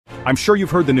I'm sure you've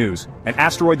heard the news. An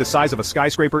asteroid the size of a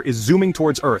skyscraper is zooming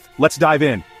towards Earth. Let's dive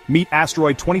in. Meet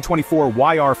Asteroid 2024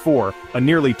 YR4, a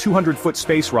nearly 200-foot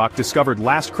space rock discovered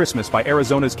last Christmas by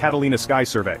Arizona's Catalina Sky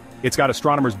Survey. It's got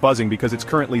astronomers buzzing because it's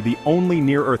currently the only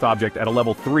near-Earth object at a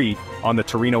level 3 on the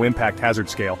Torino Impact Hazard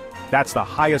Scale. That's the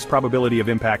highest probability of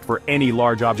impact for any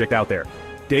large object out there.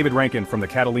 David Rankin from the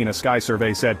Catalina Sky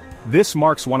Survey said, "This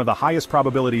marks one of the highest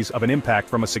probabilities of an impact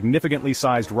from a significantly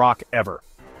sized rock ever.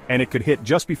 And it could hit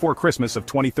just before Christmas of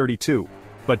 2032.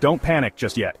 But don't panic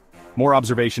just yet. More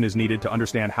observation is needed to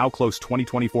understand how close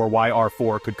 2024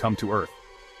 YR4 could come to Earth."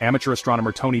 Amateur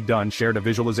astronomer Tony Dunn shared a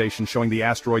visualization showing the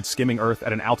asteroid skimming Earth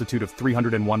at an altitude of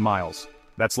 301 miles.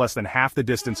 That's less than half the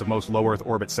distance of most low Earth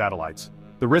orbit satellites.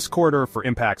 The risk corridor for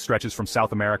impact stretches from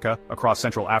South America, across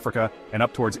Central Africa, and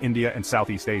up towards India and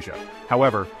Southeast Asia.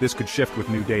 However, this could shift with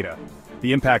new data.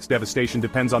 The impact's devastation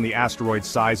depends on the asteroid's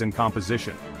size and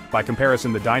composition. By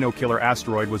comparison, the Dino Killer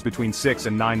asteroid was between 6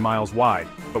 and 9 miles wide.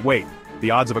 But wait,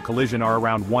 the odds of a collision are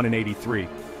around 1 in 83.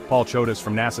 Paul Chodas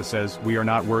from NASA says, "We are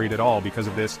not worried at all because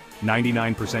of this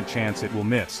 99% chance it will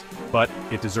miss. But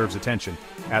it deserves attention.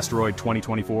 Asteroid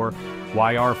 2024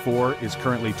 YR4 is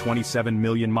currently 27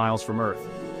 million miles from Earth,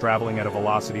 traveling at a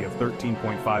velocity of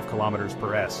 13.5 kilometers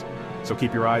per s. So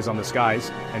keep your eyes on the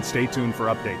skies, and stay tuned for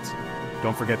updates.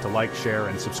 Don't forget to like, share,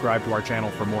 and subscribe to our channel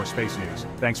for more space news.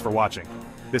 Thanks for watching.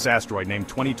 This asteroid, named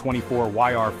 2024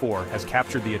 YR4, has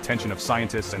captured the attention of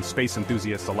scientists and space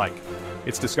enthusiasts alike.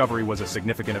 Its discovery was a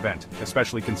significant event,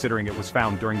 especially considering it was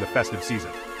found during the festive season.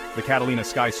 The Catalina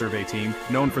Sky Survey team,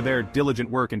 known for their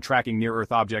diligent work in tracking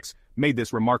near-Earth objects, made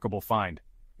this remarkable find.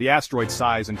 The asteroid's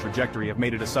size and trajectory have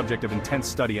made it a subject of intense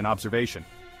study and observation.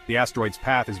 The asteroid's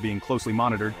path is being closely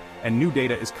monitored, and new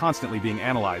data is constantly being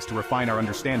analyzed to refine our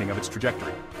understanding of its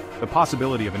trajectory. The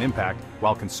possibility of an impact,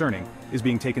 while concerning, is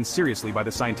being taken seriously by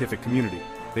the scientific community.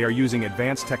 They are using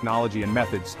advanced technology and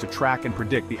methods to track and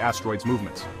predict the asteroid's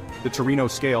movements. The Torino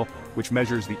scale, which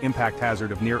measures the impact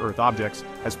hazard of near-Earth objects,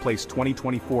 has placed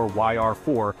 2024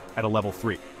 YR4 at a level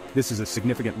 3. This is a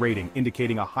significant rating,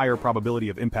 indicating a higher probability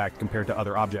of impact compared to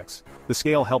other objects. The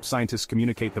scale helps scientists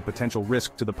communicate the potential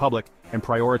risk to the public and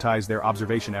prioritize their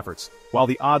observation efforts. While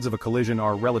the odds of a collision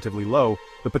are relatively low,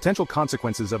 the potential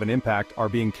consequences of an impact are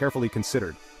being carefully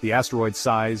considered. The asteroid's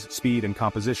size, speed, and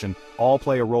composition all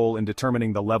play a role in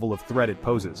determining the level of threat it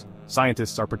poses.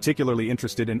 Scientists are particularly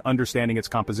interested in understanding its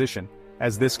composition,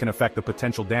 as this can affect the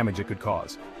potential damage it could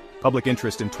cause. Public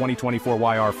interest in 2024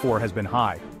 YR4 has been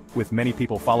high, with many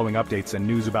people following updates and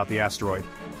news about the asteroid.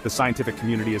 The scientific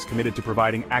community is committed to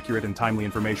providing accurate and timely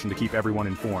information to keep everyone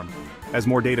informed. As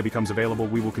more data becomes available,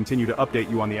 we will continue to update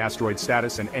you on the asteroid's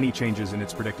status and any changes in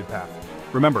its predicted path.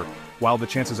 Remember, while the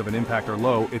chances of an impact are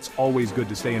low, it's always good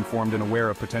to stay informed and aware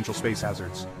of potential space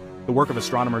hazards. The work of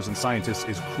astronomers and scientists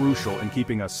is crucial in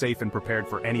keeping us safe and prepared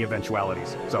for any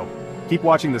eventualities. So, keep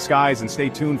watching the skies and stay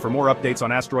tuned for more updates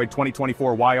on Asteroid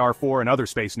 2024 YR4 and other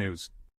space news.